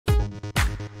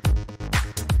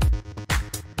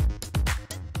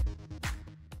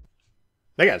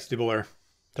Hey guys, Tbull here.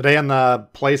 Today on the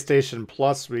PlayStation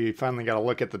Plus, we finally got a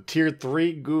look at the Tier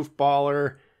 3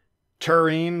 goofballer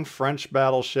Turenne French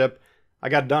battleship. I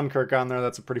got Dunkirk on there.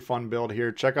 That's a pretty fun build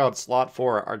here. Check out slot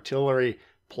 4 artillery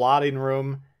plotting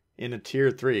room in a Tier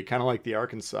 3, kind of like the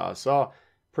Arkansas. So,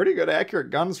 pretty good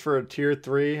accurate guns for a Tier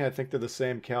 3. I think they're the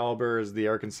same caliber as the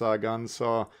Arkansas guns,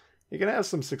 so you can have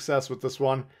some success with this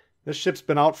one. This ship's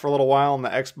been out for a little while on the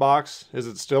Xbox. Is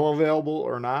it still available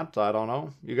or not? I don't know.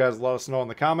 You guys let us know in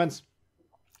the comments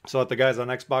so that the guys on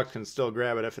Xbox can still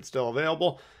grab it if it's still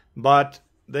available. But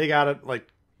they got it like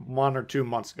 1 or 2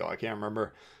 months ago. I can't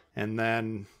remember. And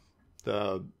then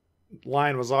the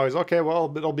line was always, okay,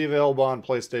 well, it'll be available on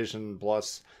PlayStation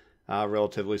Plus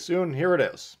relatively soon. Here it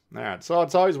is. All right, so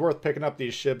it's always worth picking up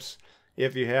these ships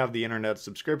if you have the internet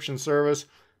subscription service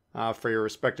for your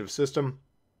respective system.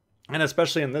 And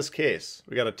especially in this case,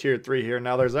 we got a Tier 3 here.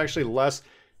 Now, there's actually less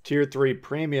Tier 3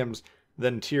 premiums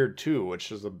than Tier 2,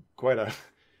 which is quite a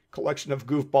collection of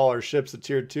goofballer ships at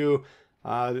Tier 2.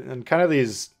 And kind of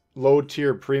these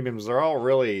low-tier premiums, they're all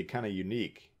really kind of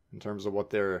unique in terms of what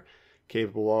they're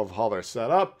capable of, how they're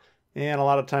set up. And a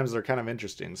lot of times they're kind of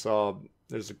interesting. So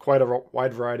there's quite a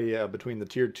wide variety between the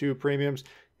Tier 2 premiums.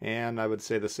 And I would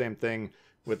say the same thing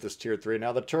with this Tier 3.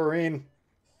 Now, the Turenne,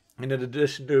 in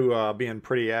addition to being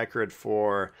pretty accurate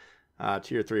for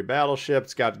Tier 3 battleship,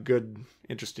 it's got good,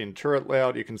 interesting turret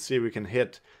layout. You can see we can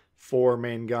hit 4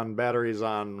 main gun batteries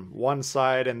on one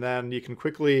side, and then you can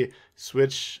quickly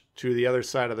switch to the other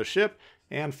side of the ship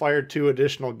and fire 2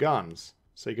 additional guns.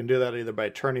 So you can do that either by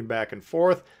turning back and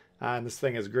forth, and this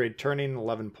thing is grade turning,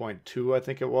 11.2 I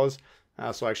think it was.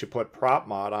 So I actually put prop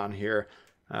mod on here.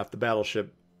 If the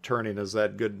battleship turning is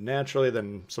that good naturally,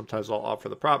 then sometimes I'll opt for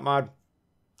the prop mod.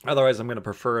 Otherwise, I'm going to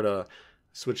prefer to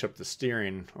switch up the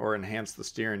steering or enhance the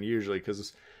steering usually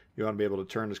because you want to be able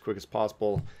to turn as quick as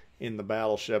possible in the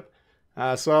battleship.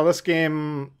 So this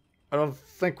game, I don't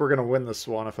think we're going to win this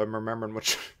one if I'm remembering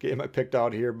which game I picked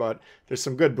out here, but there's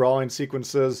some good brawling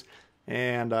sequences,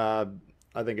 and I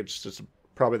think it's just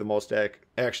probably the most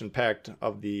action-packed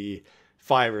of the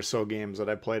 5 or so games that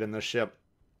I played in this ship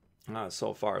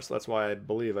so far. So that's why I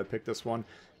believe I picked this one.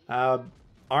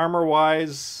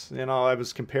 Armor-wise, you know, I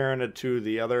was comparing it to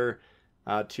the other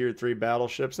Tier 3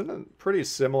 battleships, and they're pretty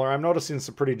similar. I'm noticing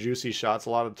some pretty juicy shots a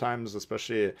lot of times,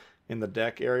 especially in the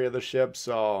deck area of the ship.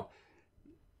 So,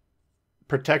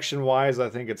 protection-wise, I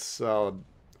think it's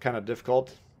kind of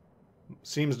difficult.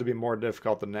 Seems to be more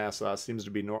difficult than NASA. Seems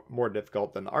to be more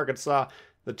difficult than Arkansas,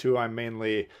 the two I'm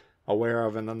mainly aware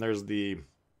of. And then there's the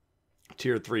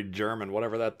Tier 3 German,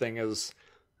 whatever that thing is.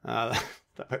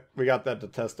 We got that to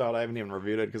test out. I haven't even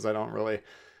reviewed it because I don't really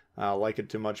like it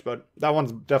too much. But that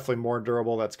one's definitely more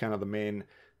durable. That's kind of the main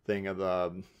thing of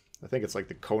the, I think it's like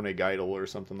the Koenig Idol or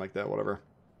something like that, whatever.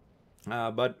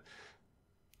 But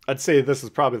I'd say this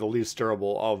is probably the least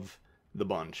durable of the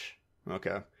bunch.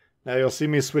 Okay. Now you'll see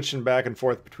me switching back and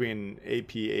forth between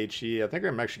AP, HE. I think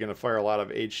I'm actually going to fire a lot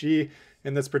of HE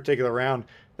in this particular round.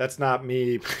 That's not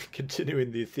me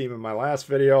continuing the theme of my last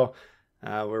video.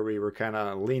 Where we were kind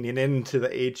of leaning into the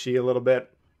HE a little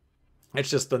bit. It's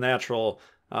just the natural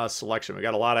selection. We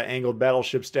got a lot of angled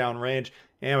battleships downrange,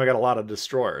 and we got a lot of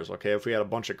destroyers. Okay, if we had a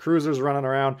bunch of cruisers running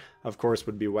around, of course,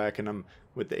 we'd be whacking them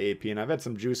with the AP. And I've had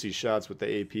some juicy shots with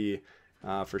the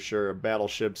AP for sure.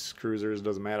 Battleships, cruisers,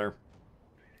 doesn't matter.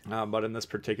 But in this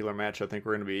particular match, I think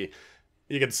we're going to be...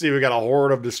 You can see we got a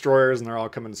horde of destroyers, and they're all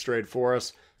coming straight for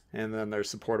us. And then they're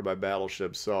supported by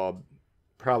battleships, so...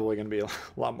 probably going to be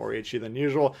a lot more HE than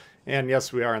usual. And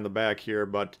yes, we are in the back here,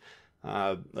 but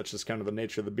that's just kind of the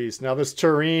nature of the beast. Now, this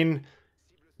Turenne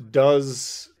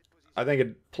does, I think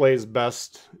it plays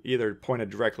best either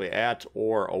pointed directly at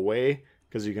or away,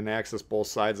 because you can access both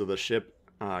sides of the ship,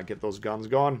 get those guns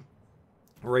going,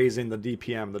 raising the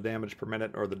DPM, the damage per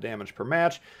minute, or the damage per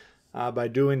match. By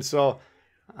doing so,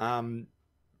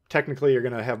 technically you're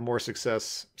going to have more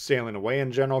success sailing away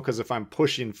in general, because if I'm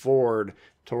pushing forward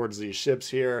towards these ships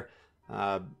here,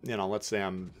 you know, let's say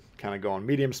I'm kind of going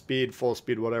medium speed, full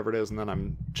speed, whatever it is, and then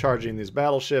I'm charging these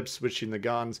battleships, switching the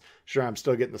guns. Sure, I'm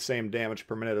still getting the same damage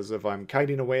per minute as if I'm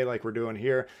kiting away like we're doing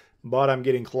here, but I'm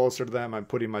getting closer to them. I'm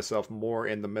putting myself more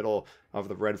in the middle of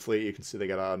the red fleet. You can see they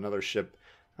got another ship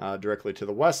directly to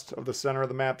the west of the center of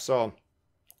the map, so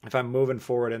if I'm moving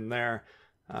forward in there,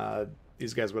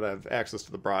 these guys would have access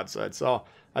to the broadside. So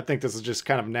I think this is just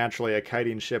kind of naturally a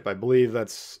kiting ship. I believe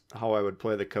that's how I would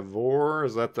play the Cavour.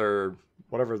 Is that their,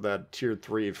 whatever that Tier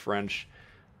 3 French,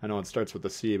 I know it starts with a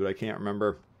C, but I can't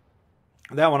remember.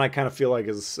 That one I kind of feel like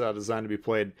is designed to be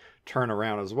played turn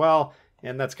around as well.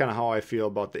 And that's kind of how I feel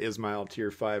about the Ismail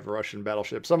Tier 5 Russian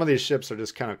battleship. Some of these ships are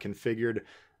just kind of configured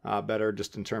better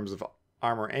just in terms of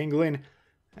armor angling,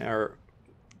 or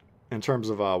in terms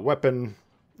of weapon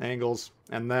angles,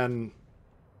 and then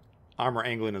armor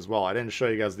angling as well. I didn't show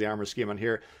you guys the armor scheme on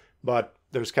here, but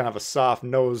there's kind of a soft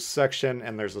nose section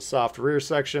and there's a soft rear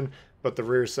section, but the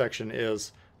rear section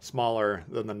is smaller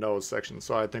than the nose section.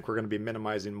 So I think we're going to be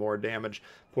minimizing more damage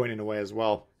pointing away as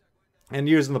well. And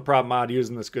using the prop mod,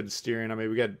 using this good steering, I mean,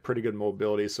 we got pretty good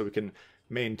mobility, so we can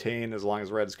maintain as long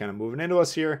as red's kind of moving into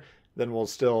us here. Then we'll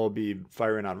still be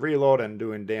firing on reload and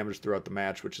doing damage throughout the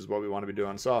match, which is what we want to be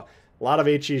doing. So a lot of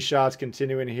HE shots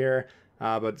continuing here,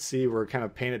 but see, we're kind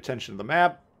of paying attention to the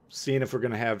map, seeing if we're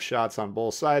going to have shots on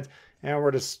both sides, and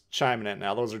we're just chiming it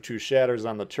now. Those are 2 shatters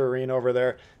on the Turenne over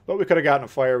there, but we could have gotten a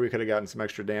fire, we could have gotten some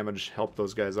extra damage, helped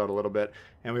those guys out a little bit,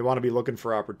 and we want to be looking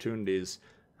for opportunities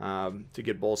to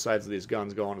get both sides of these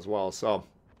guns going as well. So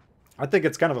I think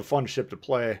it's kind of a fun ship to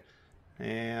play,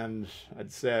 and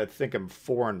I'd say I think I'm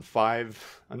 4 and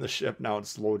 5 on the ship. Now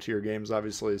it's low tier games,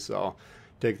 obviously, so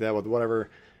take that with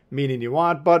whatever meaning you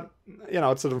want, but you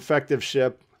know, it's an effective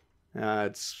ship.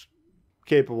 It's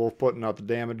capable of putting out the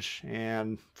damage,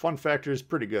 and fun factor is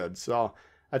pretty good, so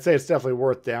I'd say it's definitely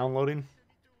worth downloading.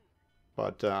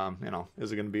 But you know,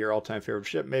 is it going to be your all-time favorite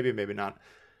ship? Maybe, maybe not.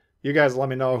 You guys let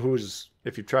me know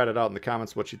if you've tried it out in the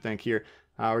comments, what you think here.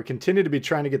 We continue to be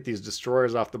trying to get these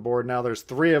destroyers off the board. Now there's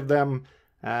 3 of them,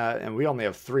 and we only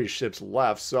have 3 ships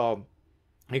left, so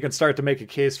you can start to make a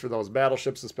case for those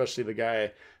battleships, especially the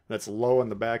guy that's low in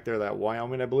the back there, that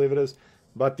Wyoming, I believe it is.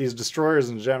 But these destroyers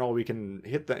in general, we can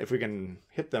hit them. If we can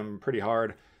hit them pretty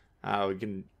hard, we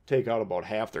can take out about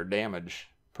half their damage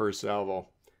per salvo,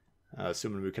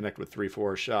 assuming we connect with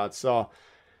 3-4 shots. So,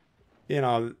 you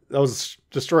know, those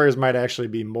destroyers might actually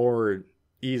be more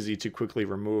easy to quickly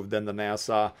remove than the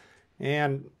Nassau.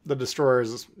 And the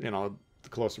destroyers, you know, the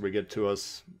closer we get to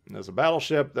us as a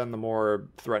battleship, then the more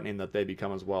threatening that they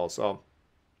become as well. So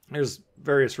there's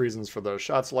various reasons for the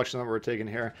shot selection that we're taking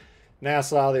here.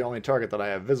 Nassau, the only target that I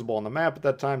have visible on the map at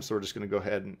that time, so we're just going to go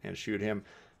ahead and shoot him.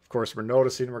 Of course, we're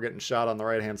noticing we're getting shot on the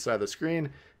right-hand side of the screen.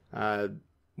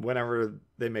 Whenever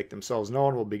they make themselves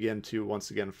known, we'll begin to once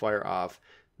again fire off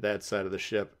that side of the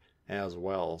ship as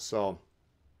well. So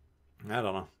I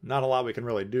don't know, not a lot we can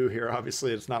really do here.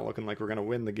 Obviously, it's not looking like we're going to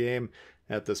win the game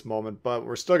at this moment, but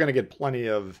we're still going to get plenty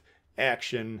of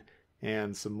action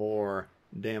and some more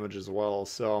damage as well.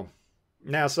 So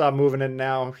Nassau moving in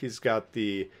now. He's got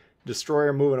the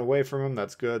destroyer moving away from him.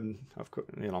 That's good. Of course,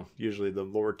 you know, usually the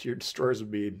lower tier destroyers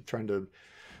would be trying to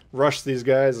rush these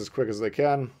guys as quick as they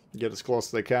can, get as close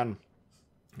as they can,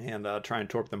 and try and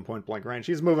torp them point blank range.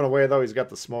 He's moving away though. He's got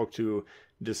the smoke to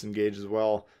disengage as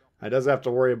well. He does have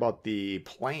to worry about the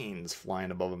planes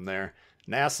flying above him there.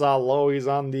 Nassau low. He's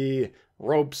on the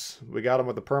ropes. We got him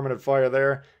with a permanent fire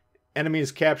there.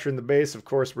 Enemies capturing the base. Of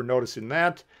course, we're noticing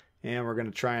that, and we're going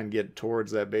to try and get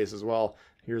towards that base as well.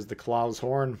 Here's the Klaus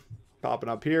horn popping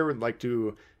up here. We'd like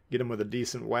to get him with a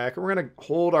decent whack. And we're going to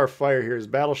hold our fire here as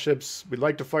battleships. We'd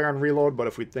like to fire on reload, but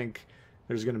if we think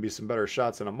there's going to be some better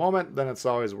shots in a moment, then it's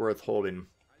always worth holding.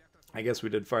 I guess we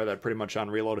did fire that pretty much on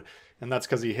reload, and that's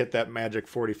because he hit that magic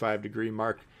 45-degree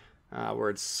mark, where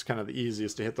it's kind of the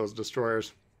easiest to hit those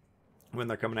destroyers when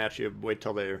they're coming at you. Wait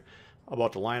till they're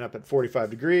about to line up at 45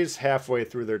 degrees, halfway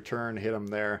through their turn, hit them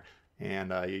there,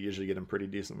 and you usually get them pretty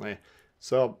decently.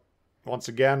 So once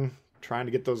again, trying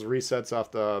to get those resets off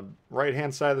the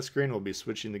right-hand side of the screen. We'll be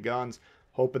switching the guns,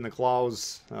 hoping the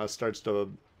Klaus starts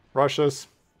to rush us.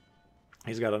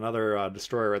 He's got another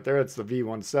destroyer right there. It's the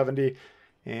V-170.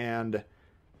 And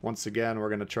once again, we're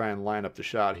going to try and line up the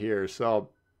shot here. So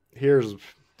here's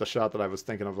the shot that I was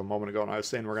thinking of a moment ago, and I was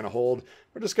saying we're going to hold.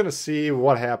 We're just going to see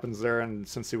what happens there, and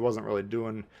since he wasn't really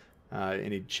doing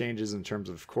any changes in terms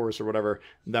of course or whatever,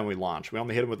 then we launch. We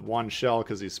only hit him with 1 shell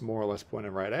because he's more or less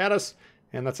pointing right at us,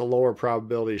 and that's a lower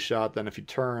probability shot than if he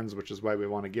turns, which is why we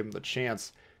want to give him the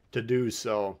chance to do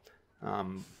so,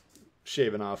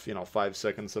 shaving off, 5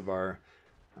 seconds of our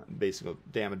basic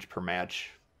damage per match.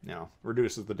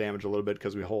 Reduces the damage a little bit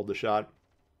because we hold the shot.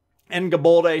 And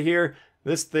Tbull here.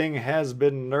 This thing has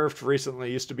been nerfed recently.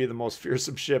 It used to be the most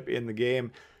fearsome ship in the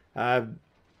game.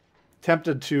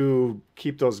 Tempted to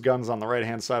keep those guns on the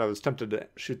right-hand side. I was tempted to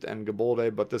shoot the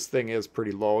Tbull, but this thing is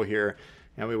pretty low here,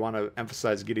 and we want to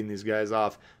emphasize getting these guys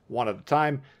off one at a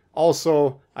time.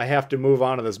 Also, I have to move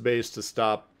on to this base to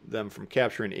stop them from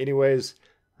capturing anyways.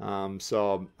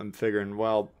 So I'm figuring,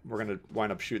 well, we're going to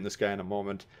wind up shooting this guy in a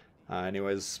moment.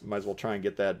 Anyways, might as well try and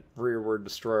get that rearward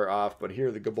destroyer off. But here,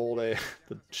 the Tbull,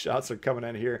 the shots are coming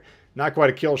in here. Not quite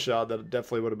a kill shot. That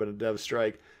definitely would have been a dev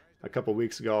strike a couple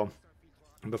weeks ago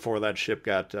before that ship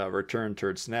got returned to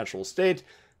its natural state.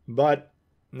 But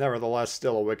nevertheless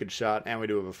still a wicked shot, and we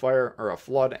do have a fire, or a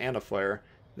flood and a fire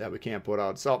that we can't put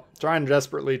out. So trying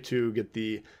desperately to get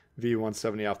the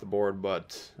V170 off the board,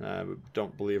 but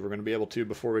don't believe we're going to be able to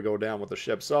before we go down with the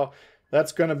ship. So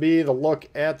that's going to be the look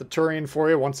at the Turenne for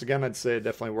you. Once again, I'd say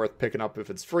definitely worth picking up if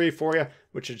it's free for you,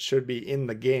 which it should be in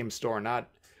the game store, not,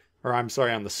 or I'm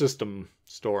sorry, on the system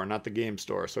store, not the game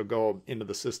store. So go into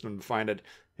the system to find it.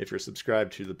 If you're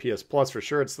subscribed to the PS Plus, for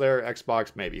sure it's there.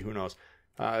 Xbox, maybe, who knows.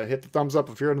 Hit the thumbs up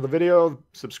if you're into the video.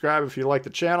 Subscribe if you like the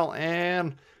channel,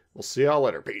 and we'll see y'all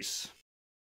later. Peace.